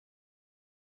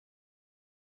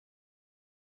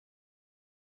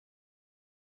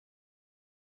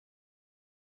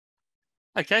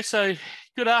Okay, so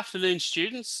good afternoon,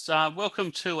 students.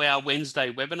 Welcome to our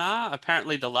Wednesday webinar,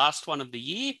 apparently the last one of the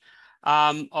year,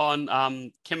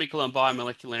 on chemical and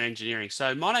biomolecular engineering.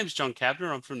 So my name is John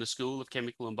Kavner. I'm from the School of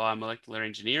Chemical and Biomolecular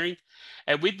Engineering.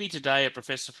 And with me today are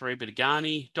Professor Fariba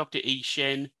Degani, Dr. Yi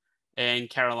Shen, and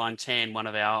Caroline Tan, one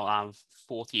of our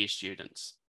fourth year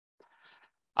students.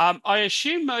 I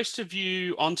assume most of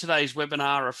you on today's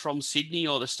webinar are from Sydney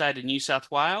or the state of New South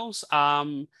Wales.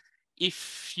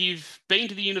 If you've been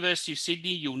to the University of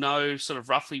Sydney, you'll know sort of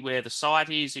roughly where the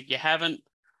site is. If you haven't,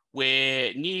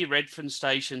 we're near Redfern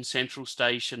Station, Central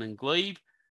Station and Glebe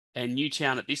and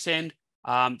Newtown at this end.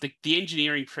 The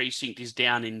engineering precinct is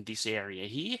down in this area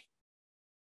here.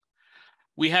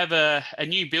 We have a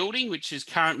new building which is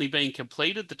currently being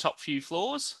completed, the top few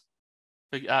floors,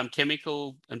 for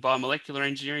chemical and biomolecular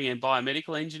engineering and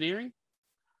biomedical engineering.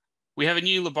 We have a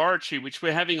new laboratory, which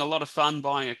we're having a lot of fun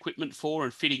buying equipment for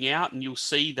and fitting out, and you'll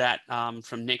see that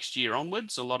from next year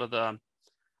onwards. A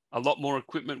lot more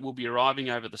equipment will be arriving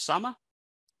over the summer.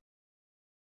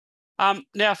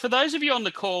 Now, for those of you on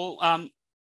the call,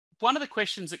 one of the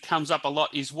questions that comes up a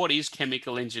lot is, what is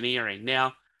chemical engineering?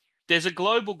 Now, there's a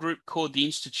global group called the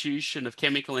Institution of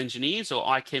Chemical Engineers, or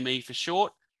IChemE for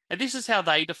short, and this is how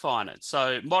they define it.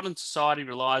 So modern society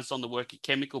relies on the work of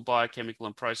chemical, biochemical,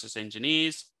 and process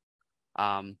engineers,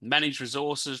 manage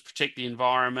resources, protect the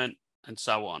environment, and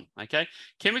so on, okay?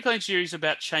 Chemical engineering is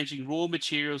about changing raw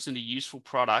materials into useful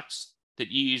products that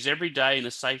you use every day in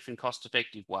a safe and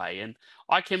cost-effective way. And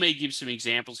IChemE gives some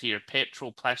examples here of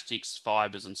petrol, plastics,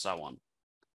 fibers, and so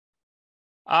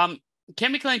on.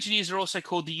 Chemical engineers are also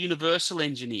called the universal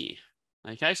engineer,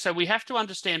 okay? So we have to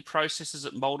understand processes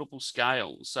at multiple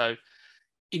scales. So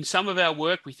in some of our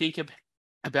work, we think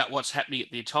about what's happening at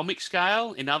the atomic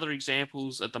scale. In other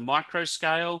examples, at the micro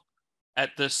scale, at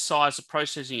the size of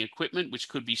processing equipment, which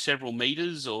could be several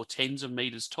meters or tens of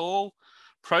meters tall,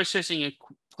 processing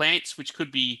plants, which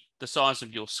could be the size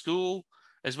of your school,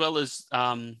 as well as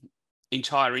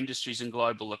entire industries and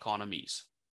global economies.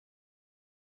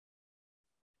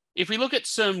 If we look at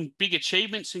some big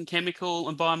achievements in chemical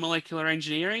and biomolecular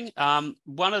engineering,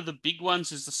 one of the big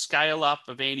ones is the scale up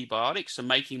of antibiotics and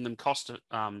making them cost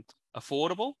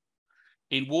affordable.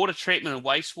 In water treatment and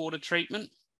wastewater treatment,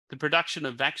 the production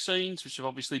of vaccines, which have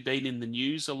obviously been in the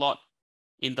news a lot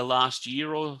in the last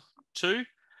year or two.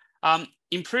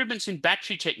 Improvements in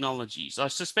battery technologies. I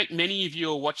suspect many of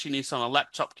you are watching this on a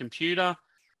laptop computer.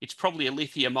 It's probably a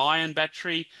lithium-ion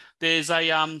battery. There's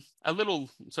a little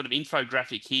sort of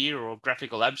infographic here, or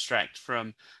graphical abstract,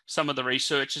 from some of the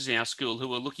researchers in our school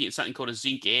who are looking at something called a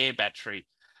zinc air battery,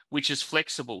 which is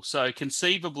flexible. So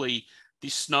conceivably,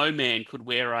 this snowman could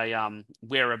wear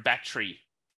a battery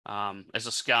as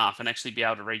a scarf and actually be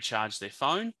able to recharge their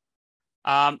phone.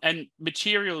 And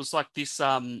materials like this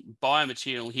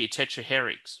biomaterial here,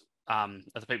 tetraherics, are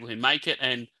the people who make it,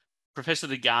 and Professor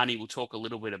Degani will talk a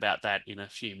little bit about that in a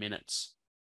few minutes.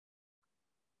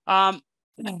 A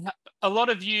lot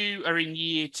of you are in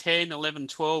year 10, 11,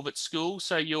 12 at school,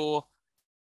 so you'll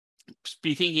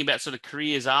be thinking about sort of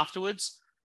careers afterwards.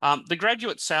 The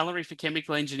graduate salary for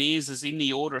chemical engineers is in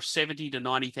the order of 70 to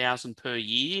 90,000 per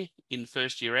year in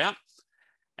first year out.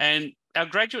 And our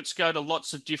graduates go to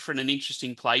lots of different and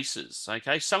interesting places,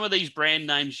 okay? Some of these brand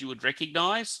names you would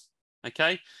recognize,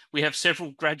 okay? We have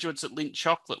several graduates at Lindt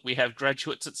Chocolate. We have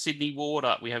graduates at Sydney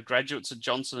Water. We have graduates at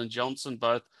Johnson & Johnson,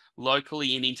 both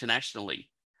locally and internationally.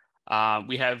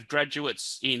 We have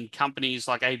graduates in companies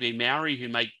like AB Mauri, who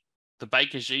make the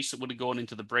baker's yeast that would have gone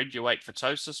into the bread you ate for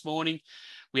toast this morning.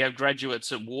 We have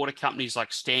graduates at water companies like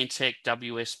Stantec,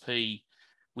 WSP.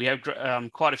 We have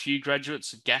quite a few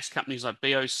graduates at gas companies like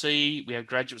BOC. We have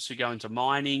graduates who go into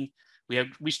mining.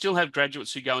 We still have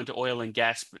graduates who go into oil and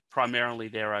gas, but primarily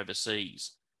they're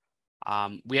overseas.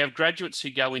 We have graduates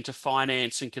who go into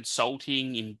finance and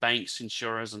consulting in banks,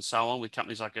 insurers, and so on, with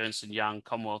companies like Ernst & Young,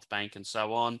 Commonwealth Bank, and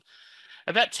so on.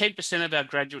 About 10% of our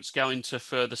graduates go into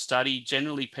further study,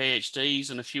 generally PhDs,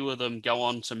 and a few of them go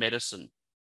on to medicine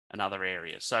and other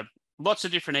areas. So lots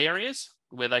of different areas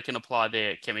where they can apply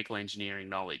their chemical engineering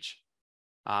knowledge.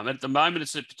 At the moment,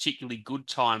 it's a particularly good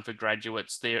time for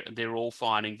graduates. They're all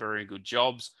finding very good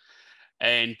jobs,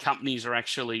 and companies are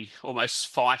actually almost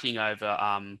fighting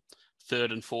over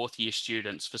third and fourth year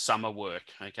students for summer work.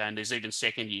 Okay, and there's even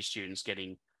second year students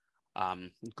getting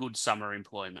good summer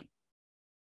employment.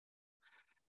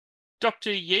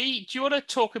 Dr. Yi, do you want to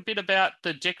talk a bit about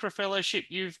the DECRA Fellowship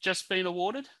you've just been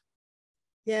awarded?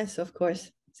 Yes, of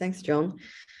course. Thanks, John.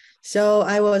 So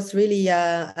I was really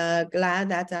glad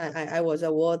that I was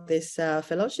awarded this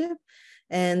fellowship,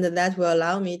 and that will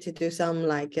allow me to do some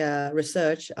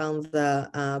research on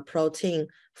the protein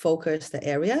focused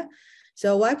area.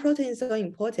 So why protein is so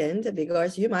important?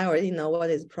 Because you might already know what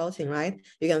is protein, right?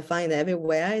 You can find it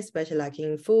everywhere, especially like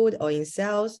in food or in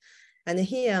cells. And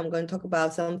here I'm going to talk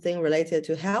about something related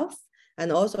to health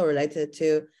and also related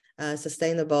to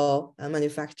sustainable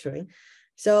manufacturing.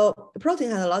 So protein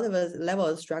has a lot of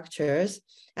level structures,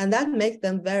 and that makes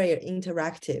them very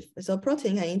interactive. So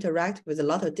protein can interact with a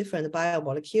lot of different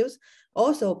biomolecules,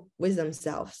 also with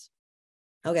themselves.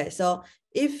 Okay, so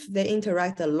if they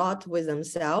interact a lot with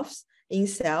themselves in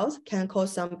cells, can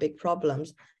cause some big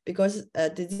problems, because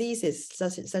diseases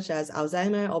such as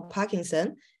Alzheimer or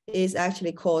Parkinson is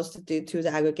actually caused due to the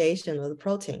aggregation of the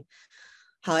protein.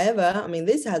 However, I mean,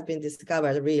 this has been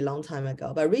discovered a really long time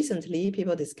ago, but recently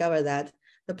people discovered that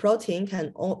the protein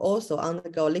can also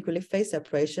undergo liquid phase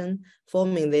separation,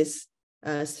 forming this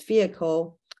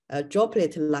spherical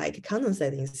droplet-like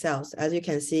condensate in cells, as you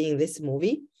can see in this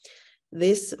movie.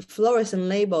 This fluorescent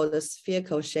labeled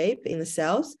spherical shape in the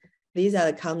cells, these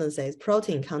are the condensates,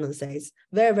 protein condensates,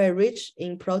 very, very rich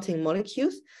in protein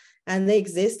molecules, and they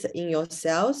exist in your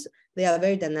cells. They are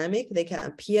very dynamic. They can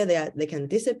appear, they can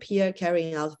disappear,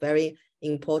 carrying out very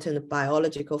important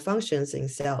biological functions in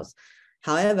cells.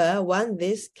 However, when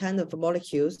these kind of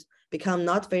molecules become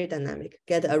not very dynamic,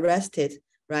 get arrested,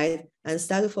 right, and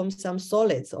start to form some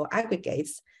solids or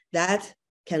aggregates, that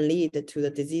can lead to the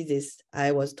diseases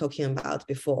I was talking about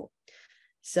before.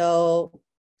 So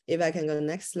if I can go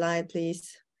next slide,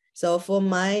 please. So for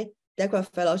my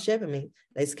DECRA fellowship, I mean,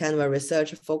 it's kind of a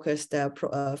research-focused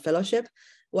fellowship.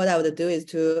 What I would do is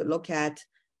to look at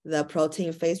the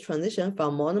protein phase transition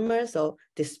from monomer, so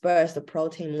disperse the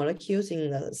protein molecules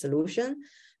in the solution,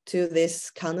 to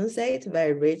this condensate,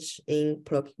 very rich in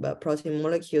protein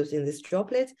molecules in this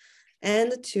droplet,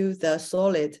 and to the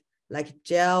solid, like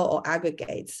gel or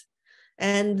aggregates.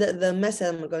 And the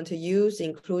method I'm going to use,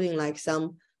 including like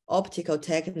some optical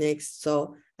techniques,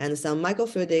 and some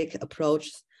microfluidic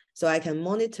approach, so I can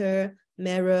monitor,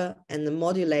 measure, and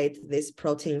modulate these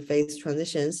protein phase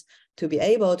transitions to be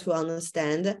able to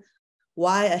understand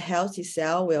why a healthy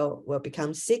cell will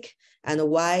become sick and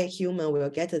why human will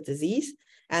get a disease.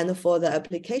 And for the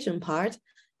application part,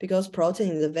 because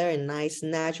protein is a very nice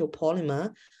natural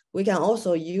polymer, we can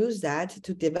also use that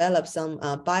to develop some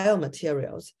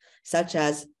biomaterials, such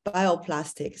as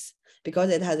bioplastics, because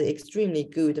it has extremely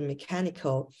good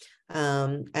mechanical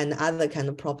and other kind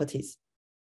of properties.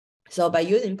 So by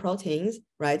using proteins,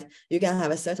 right, you can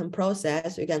have a certain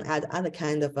process, you can add other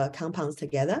kind of compounds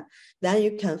together, then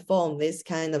you can form this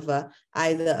kind of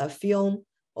either a film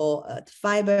or a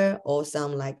fiber or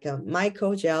some like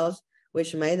microgels,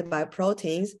 which made by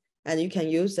proteins, and you can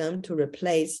use them to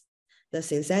replace the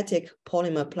synthetic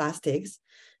polymer plastics.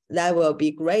 That will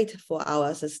be great for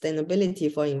our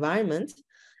sustainability for environment,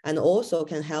 and also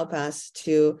can help us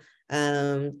to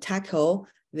tackle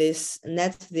this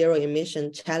net zero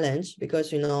emission challenge,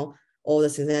 because, you know, all the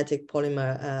synthetic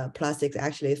polymer plastics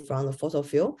actually is from the fossil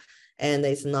fuel, and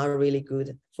it's not really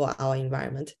good for our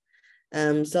environment.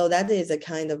 So that is a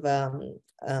kind of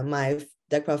my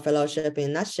DECRA fellowship in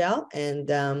a nutshell. And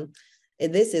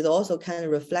this is also kind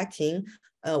of reflecting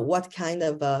what kind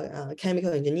of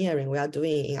chemical engineering we are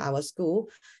doing in our school.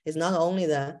 It's not only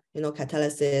the, you know,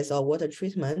 catalysis or water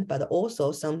treatment, but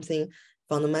also something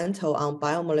fundamental on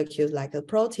biomolecules like a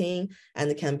protein, and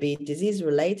it can be disease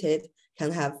related, can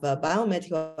have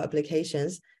biomedical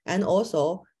applications, and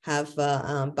also have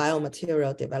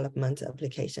biomaterial development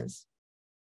applications.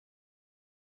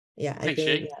 Yeah, Thanks,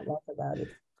 think that's about it.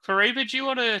 Fariba, do you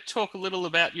want to talk a little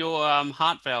about your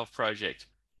heart valve project?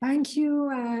 Thank you,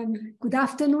 and good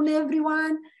afternoon,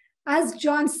 everyone. As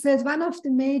John said, one of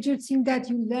the major things that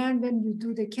you learn when you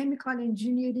do the chemical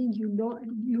engineering,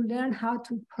 you learn how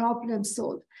to problem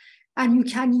solve. And you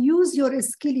can use your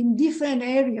skill in different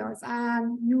areas,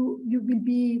 and you will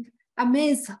be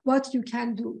amazed what you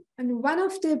can do. And one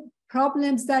of the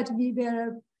problems that we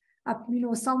were,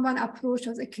 someone approached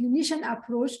us, a clinician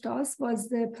approached us, was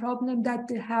the problem that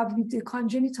they have with the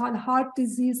congenital heart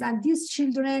disease. And these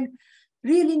children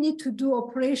really need to do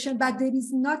operation, but there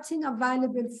is nothing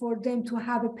available for them to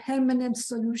have a permanent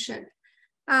solution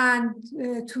and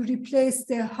to replace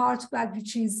the heart valve,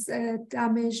 which is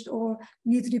damaged or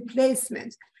need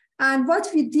replacement. And what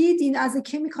we did as a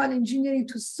chemical engineering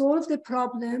to solve the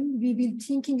problem, we were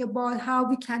thinking about how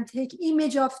we can take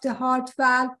image of the heart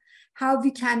valve, how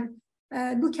we can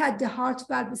look at the heart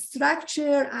valve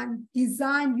structure and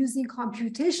design using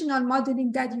computational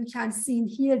modeling that you can see in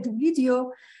here, the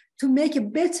video, to make a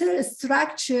better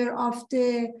structure of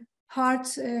the heart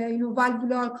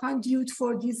valvular conduit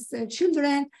for these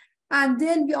children. And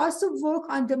then we also work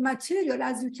on the material.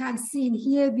 As you can see in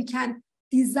here, we can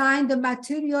design the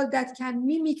material that can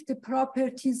mimic the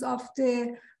properties of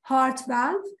the heart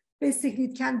valve. Basically,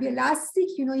 it can be elastic.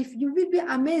 You know, if you will be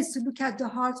amazed to look at the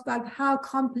heart valve, how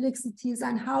complex it is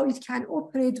and how it can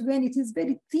operate when it is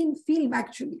very thin film,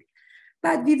 actually.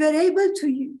 But we were able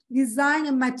to design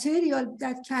a material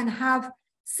that can have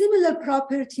similar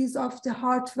properties of the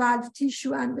heart valve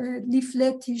tissue and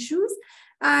leaflet tissues.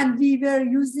 And we were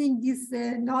using this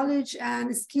knowledge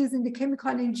and skills in the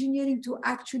chemical engineering to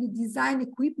actually design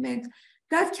equipment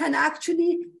that can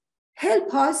actually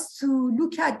help us to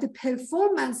look at the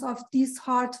performance of this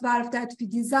heart valve that we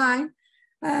design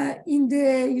in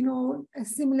the, you know,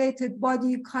 simulated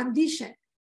body condition.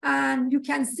 And you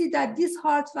can see that this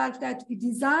heart valve that we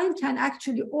designed can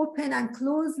actually open and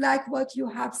close like what you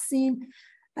have seen,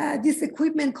 this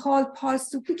equipment called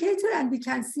pulse duplicator, and we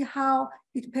can see how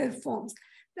it performs.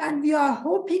 And we are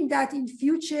hoping that in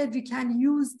future we can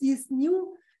use this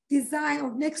new design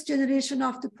of next generation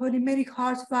of the polymeric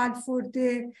heart valve for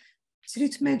the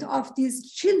treatment of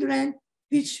these children,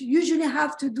 which usually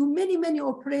have to do many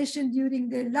operations during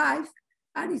their life.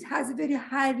 And it has a very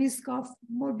high risk of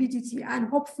morbidity, and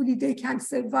hopefully they can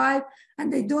survive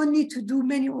and they don't need to do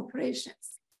many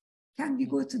operations. Can we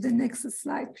go to the next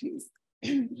slide, please?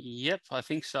 Yep, I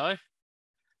think so.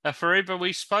 Fariba,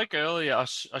 we spoke earlier,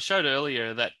 I showed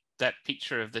earlier that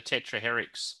picture of the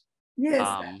tetraherix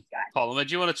polymer.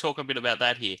 Do you want to talk a bit about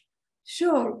that here?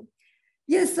 Sure.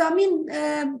 Yes, I mean,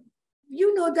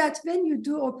 you know that when you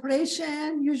do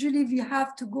operation, usually we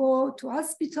have to go to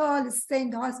hospital, stay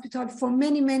in the hospital for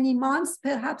many months,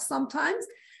 perhaps sometimes,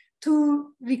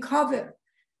 to recover.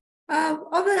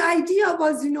 Our idea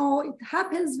was, you know, it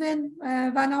happens when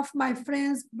one of my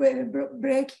friends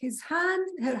break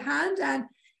her hand, and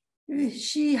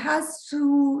she has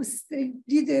to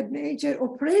did a major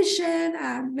operation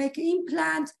and make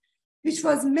implant, which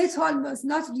was metal, was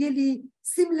not really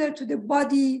similar to the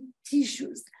body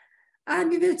tissues. And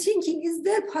we were thinking, is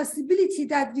there a possibility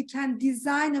that we can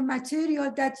design a material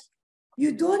that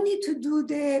you don't need to do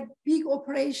the big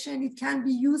operation, it can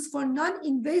be used for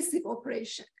non-invasive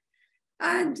operation.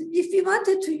 And if we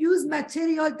wanted to use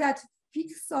material that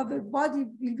fits our body,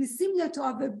 will be similar to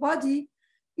our body,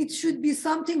 it should be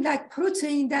something like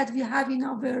protein that we have in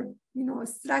our, you know,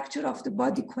 structure of the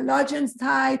body, collagen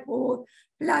type or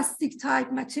plastic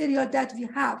type material that we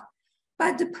have.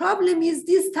 But the problem is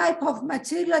this type of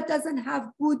material doesn't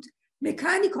have good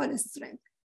mechanical strength.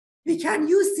 We can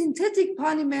use synthetic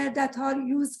polymer that are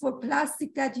used for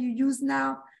plastic that you use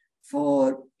now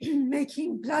for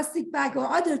making plastic bag or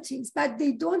other things, but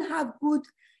they don't have good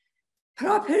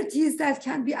properties that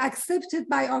can be accepted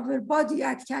by our body,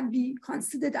 that can be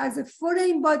considered as a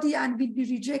foreign body and will be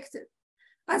rejected.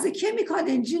 As a chemical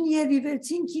engineer, we were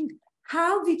thinking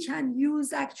how we can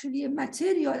use actually a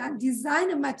material and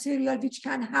design a material which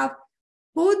can have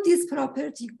both this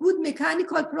property, good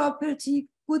mechanical property,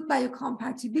 good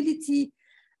biocompatibility,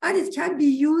 and it can be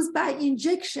used by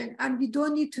injection, and we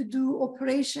don't need to do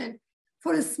operation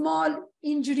for a small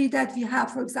injury that we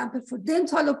have, for example, for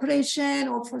dental operation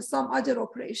or for some other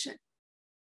operation.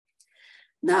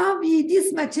 Now,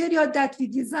 this material that we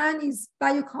design is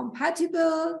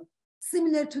biocompatible,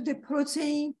 similar to the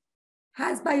protein,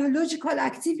 has biological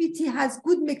activity, has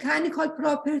good mechanical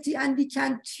property, and we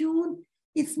can tune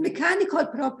its mechanical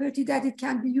property that it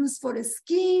can be used for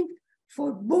skin,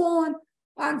 for bone,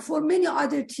 and for many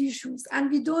other tissues.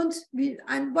 And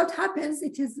and what happens,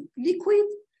 it is liquid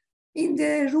in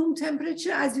the room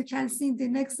temperature, as you can see in the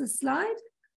next slide.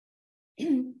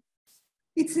 It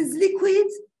is liquid.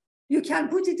 You can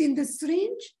put it in the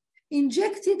syringe,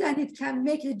 inject it, and it can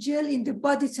make a gel in the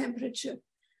body temperature.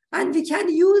 And we can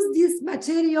use this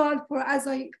material for, as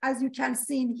you can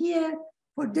see in here,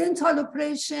 for dental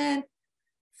operation,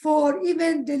 for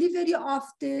even delivery of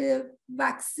the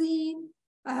vaccine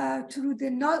through the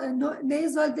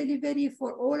nasal delivery,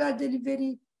 for oral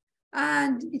delivery.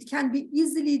 And it can be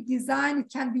easily designed,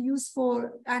 it can be used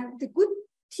for, and the good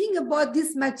thing about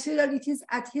this material, it is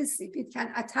adhesive. It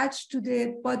can attach to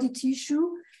the body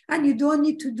tissue, and you don't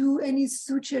need to do any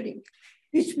suturing,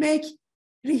 which make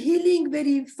rehealing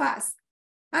very fast.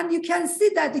 And you can see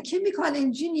that the chemical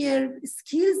engineer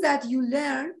skills that you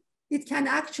learn, it can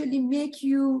actually make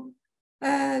you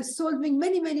solving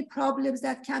many problems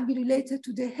that can be related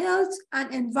to the health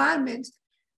and environment.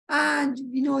 And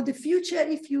you know, the future,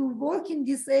 if you work in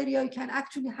this area, you can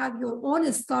actually have your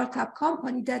own startup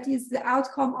company. That is the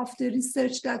outcome of the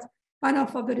research that one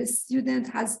of our students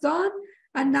has done.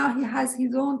 And now he has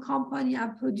his own company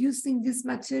and producing this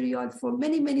material for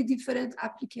many different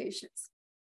applications.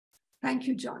 Thank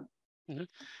you, John. Mm-hmm.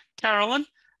 Carolyn,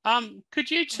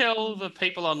 Could you tell the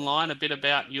people online a bit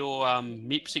about your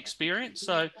MIPS experience?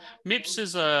 So MIPS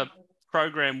is a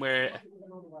program where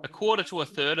a quarter to a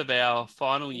third of our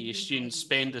final year students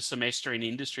spend a semester in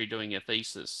industry doing a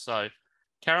thesis. So,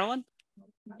 Carolyn?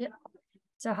 Yep.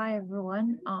 So hi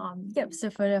everyone. So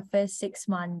for the first 6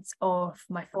 months of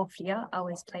my 4th year, I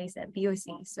was placed at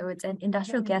BOC. So it's an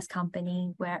industrial gas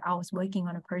company where I was working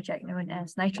on a project known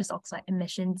as nitrous oxide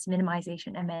emissions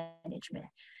minimization and management.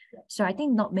 So I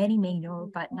think not many may know,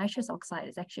 but nitrous oxide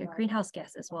is actually a greenhouse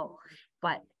gas as well,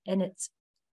 and it's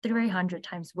 300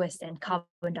 times worse than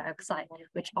carbon dioxide,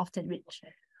 which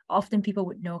often people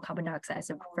would know carbon dioxide as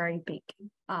a very big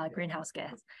greenhouse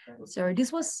gas. So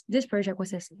this project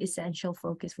was an essential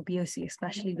focus for BOC,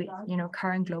 especially with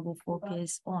current global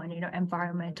focus on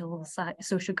environmental,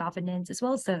 social governance, as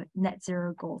well as the net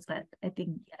zero goals that I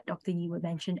think Dr. Yi would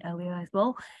mention earlier as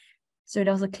well. So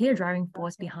there was a clear driving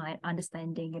force behind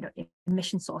understanding,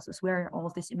 emission sources, where are all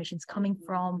of these emissions coming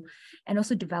from, and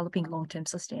also developing long-term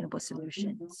sustainable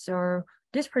solutions. So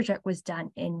this project was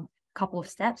done in a couple of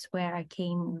steps where I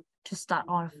came to start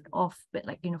off with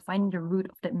finding the root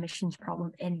of the emissions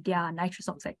problem in their nitrous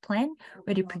oxide plant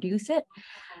where they produce it,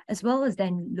 as well as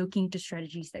then looking into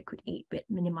strategies that could aid with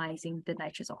minimizing the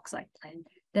nitrous oxide plant.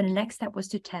 Then the next step was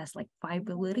to test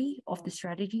viability of the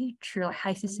strategy through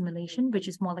HYSYS simulation, which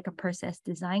is more like a process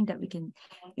design that we can,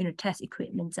 test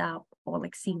equipment out or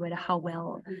see how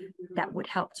well that would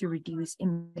help to reduce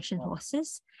emission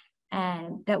losses.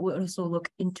 And that would also look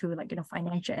into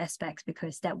financial aspects,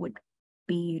 because that would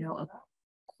be,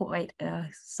 quite a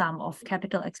sum of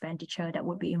capital expenditure that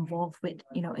would be involved with,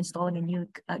 installing a new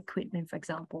equipment, for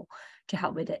example, to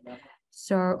help with it.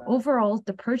 So overall,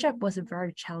 the project was a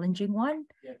very challenging one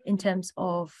in terms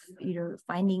of,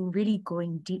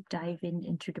 going deep dive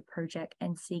into the project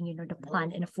and seeing, the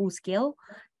plant in a full scale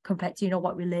compared to,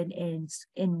 what we learn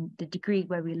in the degree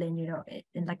where we learn,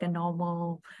 in a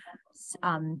normal,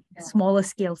 smaller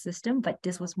scale system, but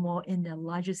this was more in the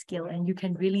larger scale, and you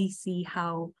can really see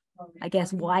how,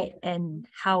 why and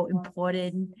how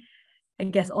important,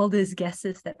 all these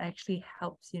gases that actually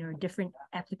helps, different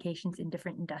applications in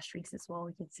different industries as well.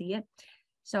 We can see it.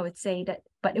 So I would say that,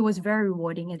 but it was very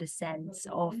rewarding in the sense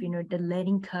of, the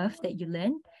learning curve that you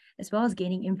learn, as well as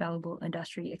gaining invaluable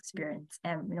industry experience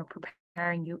and,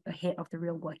 preparing you ahead of the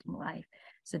real working life.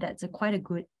 So that's quite a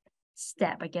good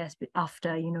step,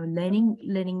 after,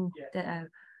 learning the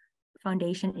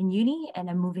foundation in uni, and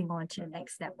then moving on to the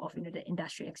next step of, the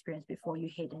industry experience before you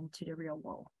head into the real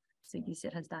world. So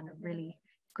UCED has done a really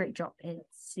great job in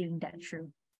seeing that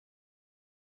through.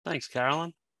 Thanks,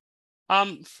 Carolyn.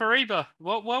 Fariba,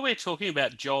 while we're talking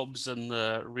about jobs and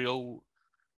the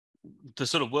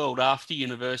sort of world after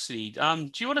university,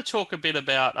 do you want to talk a bit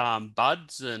about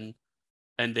buds and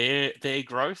their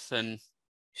growth and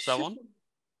so on?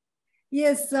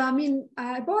 Yes, about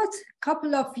a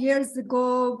couple of years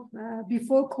ago,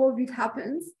 before COVID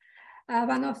happens,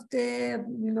 one of the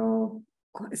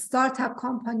startup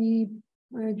company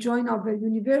joined our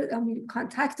university,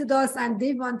 contacted us, and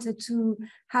they wanted to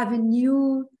have a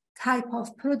new type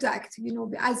of product.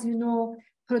 As you know,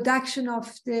 production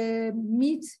of the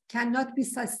meat cannot be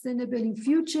sustainable in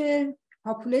future.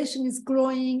 Population is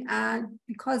growing, and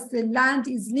because the land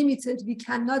is limited, we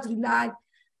cannot rely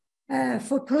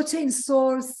for protein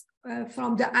source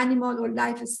from the animal or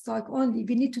livestock only.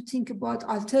 We need to think about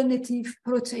alternative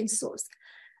protein source.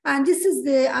 And this is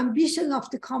the ambition of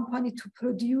the company, to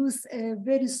produce a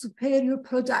very superior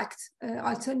product,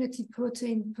 alternative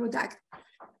protein product.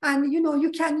 And,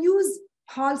 you can use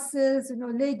pulses,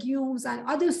 legumes and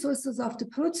other sources of the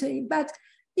protein, but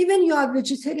even you are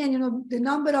vegetarian, the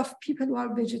number of people who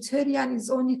are vegetarian is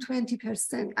only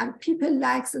 20%, and people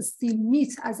like still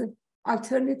meat as an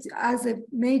alternative, as a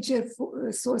major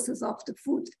sources of the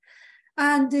food.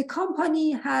 And the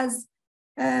company has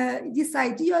this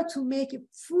idea to make a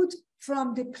food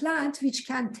from the plant which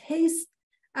can taste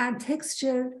and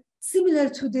texture similar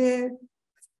to the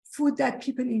food that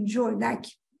people enjoy, like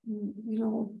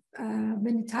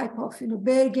many type of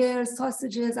burgers,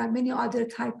 sausages, and many other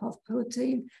type of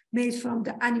protein made from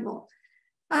the animal.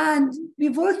 And we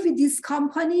worked with this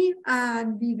company,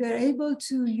 and we were able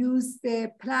to use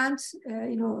the plant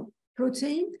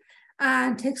protein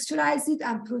and texturize it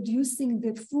and producing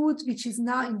the food which is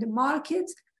now in the market.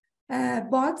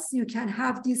 But you can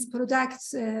have these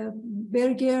products,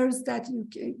 burgers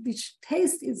which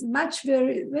taste is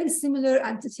very, very similar,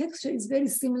 and the texture is very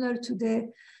similar to the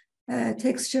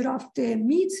texture of the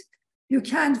meat. You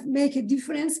can't make a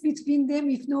difference between them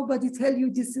if nobody tell you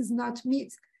this is not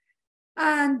meat.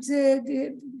 And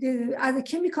as a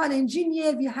chemical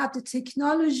engineer, we have the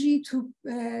technology to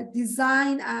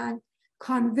design and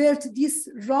convert this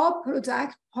raw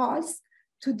product parts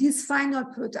to this final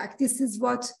product. This is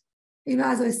what,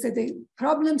 as I said, the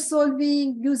problem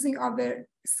solving, using our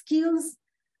skills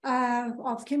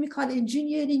of chemical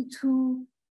engineering to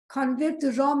convert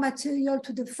the raw material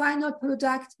to the final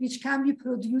product, which can be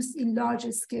produced in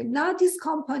larger scale. Now this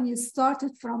company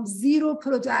started from 0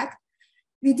 product.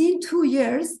 Within 2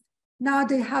 years, now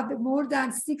they have more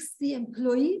than 60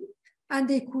 employees, and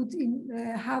they could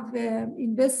have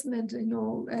investment,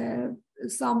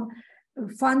 some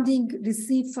funding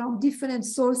received from different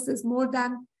sources, more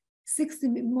than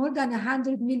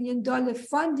 $100 million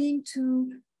funding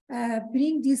to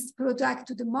bring this product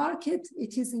to the market.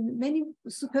 It is in many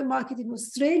supermarkets in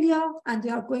Australia, and they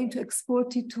are going to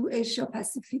export it to Asia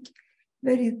Pacific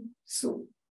very soon.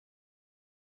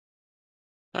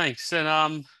 Thanks.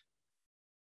 And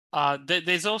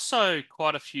there's also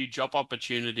quite a few job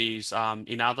opportunities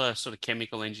in other sort of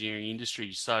chemical engineering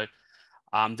industries. So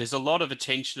there's a lot of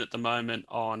attention at the moment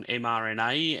on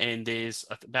mRNA, and there's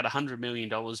about $100 million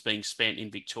being spent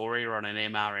in Victoria on an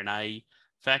mRNA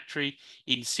factory.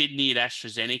 In Sydney at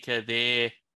AstraZeneca,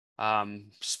 they're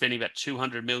spending about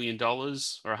 $200 million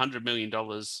or $100 million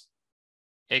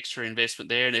extra investment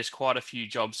there, and there's quite a few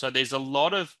jobs. So there's a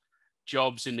lot of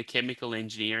jobs in the chemical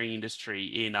engineering industry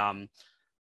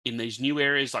in these new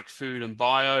areas like food and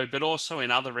bio, but also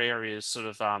in other areas, sort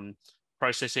of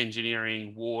process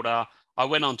engineering, water. I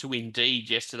went on to Indeed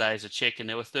yesterday as a check, and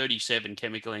there were 37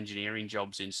 chemical engineering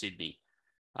jobs in Sydney,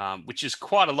 which is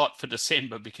quite a lot for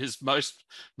December because most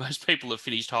people have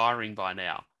finished hiring by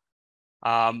now.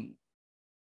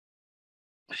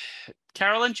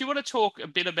 Carolyn, do you want to talk a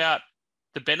bit about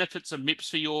the benefits of MIPS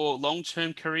for your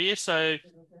long-term career? So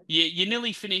you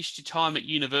nearly finished your time at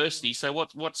university. So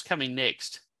what's coming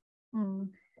next?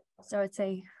 So I'd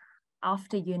say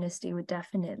after university would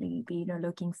definitely be,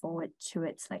 looking forward to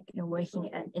it's like, working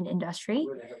in industry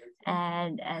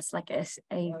and as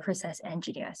a process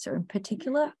engineer. So in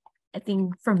particular, I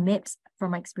think from MIPS,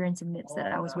 from my experience in MIPS,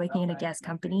 that I was working in a gas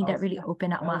company, that really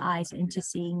opened up my eyes into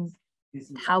seeing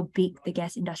how big the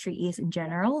gas industry is in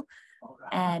general,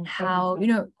 and how,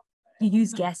 you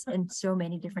use gas in so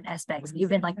many different aspects,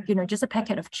 even like, just a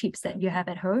packet of chips that you have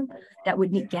at home that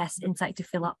would need gas inside to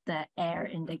fill up the air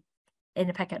in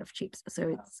a packet of chips.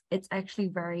 So it's actually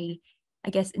very, I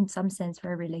guess, in some sense,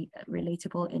 very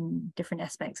relatable in different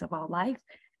aspects of our life.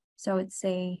 So I'd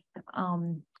say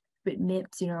with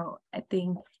MIPS, I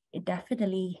think it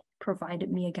definitely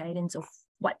provided me a guidance of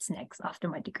what's next after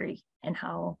my degree and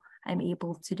how I'm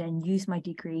able to then use my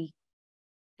degree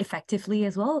effectively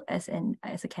as well as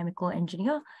a chemical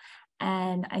engineer.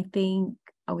 And I think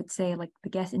I would say like the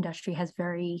gas industry has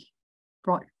very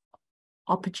broad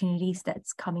opportunities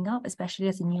that's coming up, especially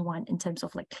as a new one in terms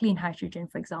of like clean hydrogen,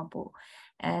 for example,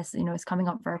 as it's coming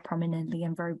up very prominently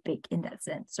and very big in that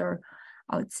sense. So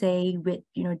I would say with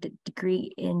the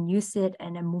degree in UCIT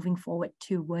and then moving forward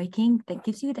to working, that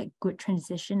gives you that good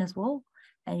transition as well.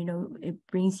 And it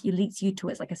leads you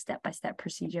towards like a step-by-step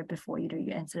procedure before you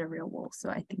enter the real world. So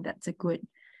I think that's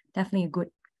definitely a good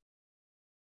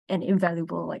and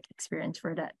invaluable like experience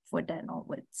for that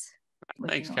onwards.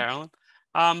 Thanks, Carolyn.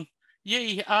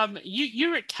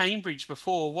 You're at Cambridge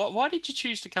before. Why did you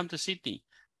choose to come to Sydney?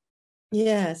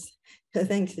 Yes,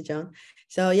 thanks, John.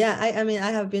 So yeah, I mean,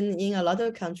 I have been in a lot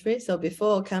of countries. So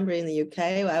before Cambridge in the UK,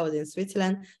 I was in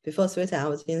Switzerland. Before Switzerland, I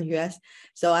was in the US.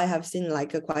 So I have seen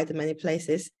like quite many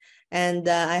places. And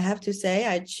I have to say,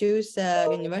 I choose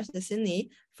University of Sydney,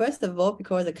 first of all,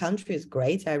 because the country is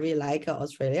great. I really like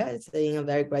Australia. It's in a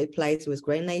very great place with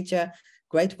great nature,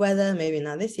 great weather, maybe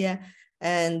not this year.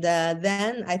 And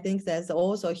then I think there's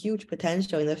also huge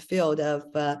potential in the field of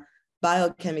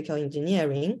biochemical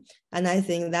engineering. And I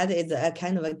think that is a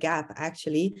kind of a gap,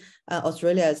 actually,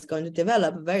 Australia is going to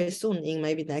develop very soon in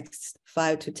maybe next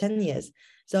 5 to 10 years.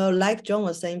 So like John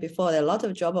was saying before, there are a lot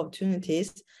of job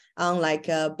opportunities on like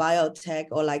biotech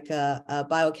or like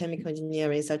biochemical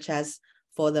engineering, such as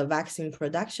for the vaccine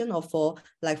production or for,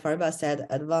 like Fariba said,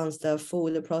 advanced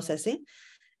food processing.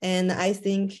 And I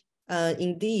think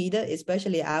indeed,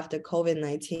 especially after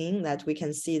COVID-19, that we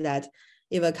can see that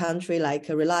if a country like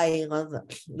relying on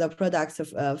the products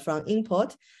from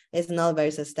import is not very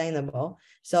sustainable.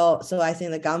 So I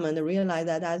think the government realized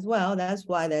that as well. That's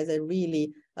why there's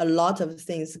a lot of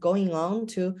things going on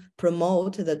to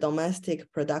promote the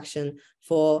domestic production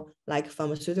for like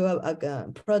pharmaceutical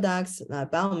products,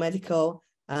 biomedical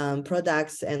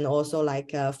products, and also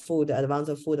like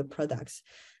advanced food products.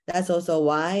 That's also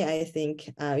why I think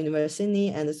University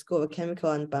and the School of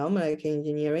Chemical and Biomolecular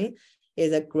Engineering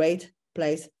is a great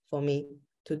place for me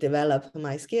to develop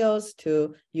my skills,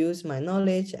 to use my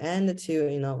knowledge, and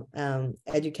to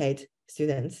educate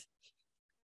students.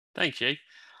 Thank you.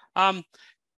 I'm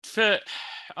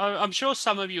sure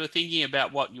some of you are thinking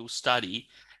about what you'll study,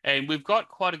 and we've got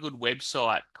quite a good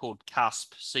website called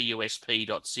CUSP,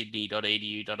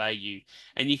 cusp.sydney.edu.au,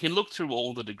 and you can look through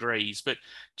all the degrees. But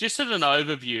just as an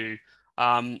overview,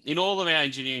 in all of our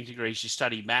engineering degrees, you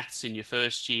study maths in your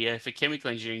first year. For chemical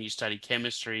engineering, you study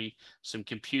chemistry, some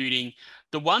computing.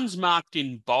 The ones marked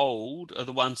in bold are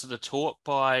the ones that are taught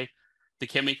by the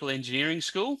chemical engineering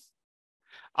school.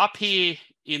 Up here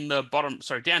in the bottom,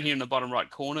 down here in the bottom right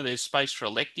corner, there's space for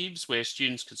electives where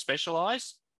students can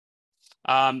specialise.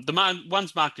 The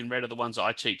ones marked in red are the ones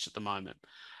I teach at the moment.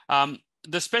 The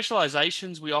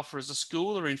specialisations we offer as a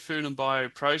school are in food and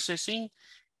bioprocessing,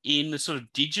 in the sort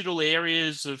of digital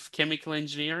areas of chemical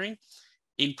engineering,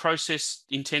 in process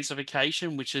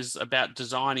intensification, which is about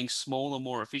designing smaller,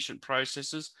 more efficient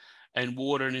processes, and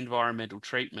water and environmental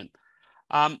treatment.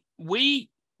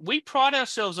 We pride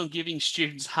ourselves on giving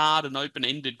students hard and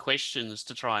open-ended questions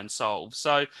to try and solve.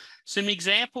 So some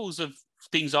examples of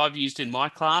things I've used in my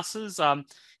classes. In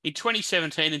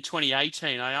 2017 and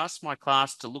 2018, I asked my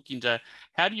class to look into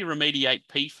how do you remediate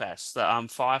PFAS, the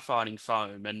firefighting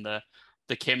foam and the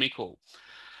chemical.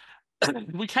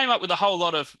 We came up with a whole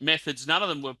lot of methods. None of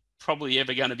them were probably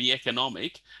ever going to be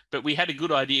economic, but we had a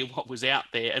good idea of what was out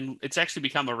there, and it's actually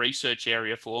become a research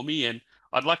area for me. And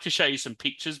I'd like to show you some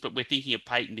pictures, but we're thinking of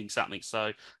patenting something,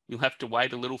 so you'll have to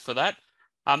wait a little for that.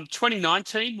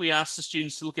 2019, we asked the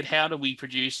students to look at how do we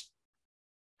produce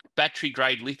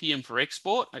battery-grade lithium for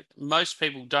export. Most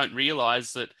people don't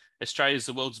realise that Australia is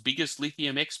the world's biggest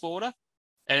lithium exporter,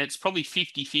 and it's probably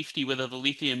 50-50 whether the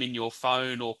lithium in your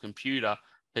phone or computer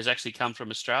has actually come from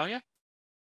Australia.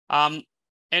 And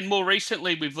more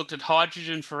recently, we've looked at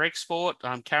hydrogen for export.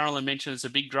 Carolyn mentioned it's a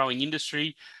big growing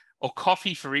industry, or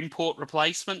coffee for import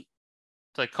replacement.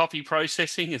 So coffee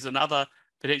processing is another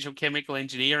potential chemical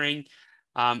engineering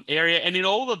area. And in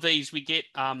all of these, we get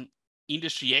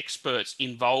industry experts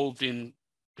involved in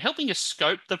helping us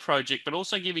scope the project, but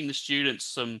also giving the students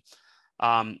some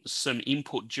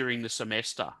input during the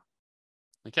semester.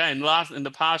 Okay, and in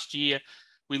the past year,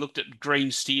 we looked at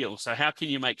green steel. So how can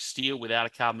you make steel without a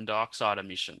carbon dioxide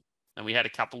emission? And we had a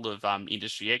couple of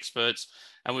industry experts,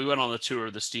 and we went on a tour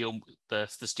of the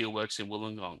steelworks in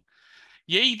Wollongong.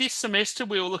 Yi, this semester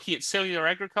we were looking at cellular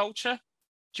agriculture.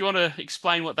 Do you want to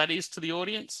explain what that is to the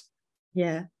audience?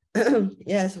 Yeah.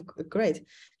 Yes, great.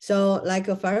 So like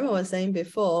Fatima was saying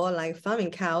before, like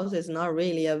farming cows is not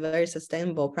really a very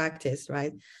sustainable practice,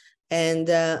 right? And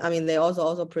I mean, they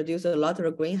also produce a lot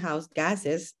of greenhouse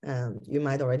gases, you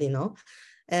might already know.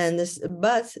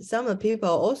 But some people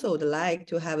also would like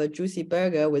to have a juicy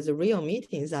burger with real meat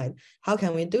inside. How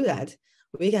can we do that?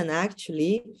 We can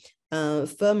actually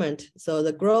ferment,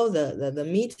 so grow the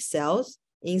meat cells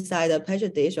inside a petri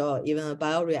dish or even a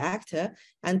bioreactor,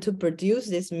 and to produce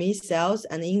these meat cells,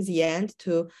 and in the end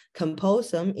to compose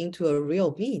them into a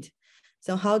real meat.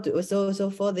 So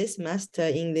so for this semester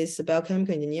in this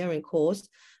biochemical engineering course,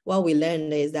 what we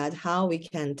learned is that how we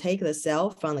can take the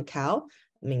cell from the cow,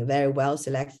 I mean, very well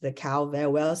select the cow, very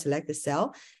well select the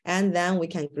cell, and then we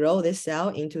can grow this cell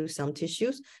into some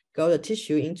tissues, grow the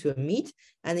tissue into a meat,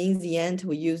 and in the end,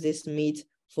 we use this meat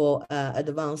for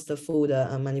advanced food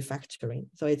manufacturing.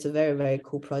 So it's a very, very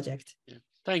cool project. Yeah.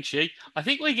 Thanks, Yi. I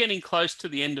think we're getting close to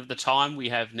the end of the time we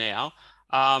have now.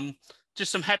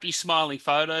 Just some happy smiling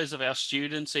photos of our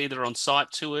students, either on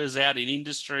site tours, out in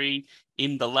industry,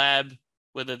 in the lab,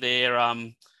 whether they're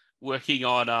working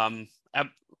on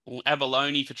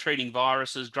abalone for treating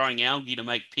viruses, growing algae to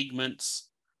make pigments,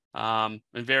 and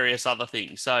various other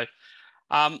things. So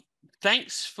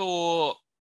thanks for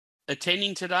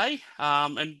attending today.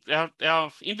 And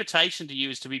our invitation to you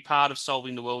is to be part of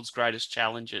solving the world's greatest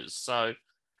challenges. So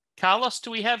Carlos,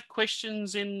 do we have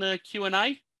questions in the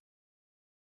Q&A?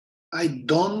 I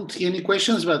don't see any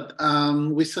questions, but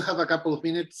we still have a couple of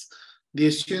minutes.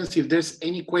 Dear students, if there's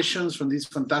any questions from this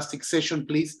fantastic session,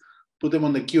 please put them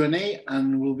on the Q&A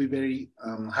and we'll be very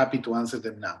happy to answer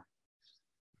them now.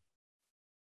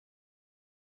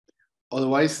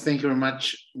 Otherwise, thank you very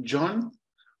much, John.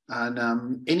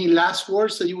 And any last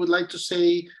words that you would like to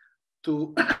say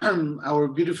to our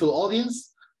beautiful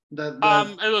audience?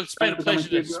 It's been a pleasure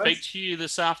to speak to you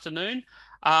this afternoon.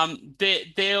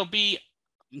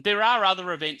 There are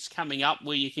other events coming up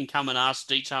where you can come and ask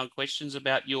detailed questions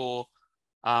about your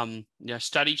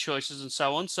study choices and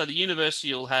so on. So the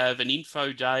university will have an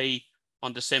info day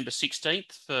on December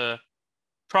 16th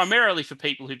primarily for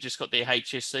people who've just got their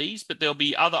HSCs, but there'll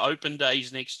be other open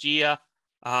days next year.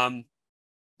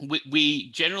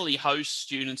 we generally host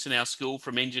students in our school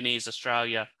from Engineers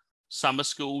Australia summer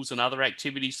schools and other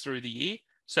activities through the year.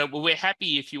 So we're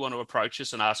happy if you want to approach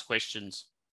us and ask questions,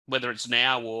 whether it's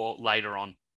now or later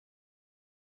on.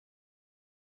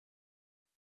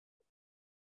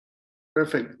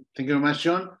 Perfect. Thank you very much,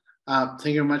 John. Thank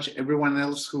you very much, everyone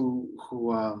else who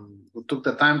took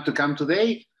the time to come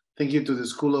today. Thank you to the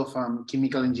School of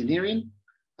Chemical Engineering.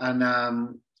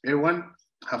 And everyone,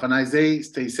 have a nice day.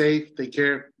 Stay safe. Take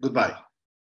care. Goodbye.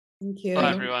 Thank you.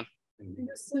 Bye, everyone. See you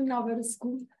soon, our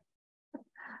school.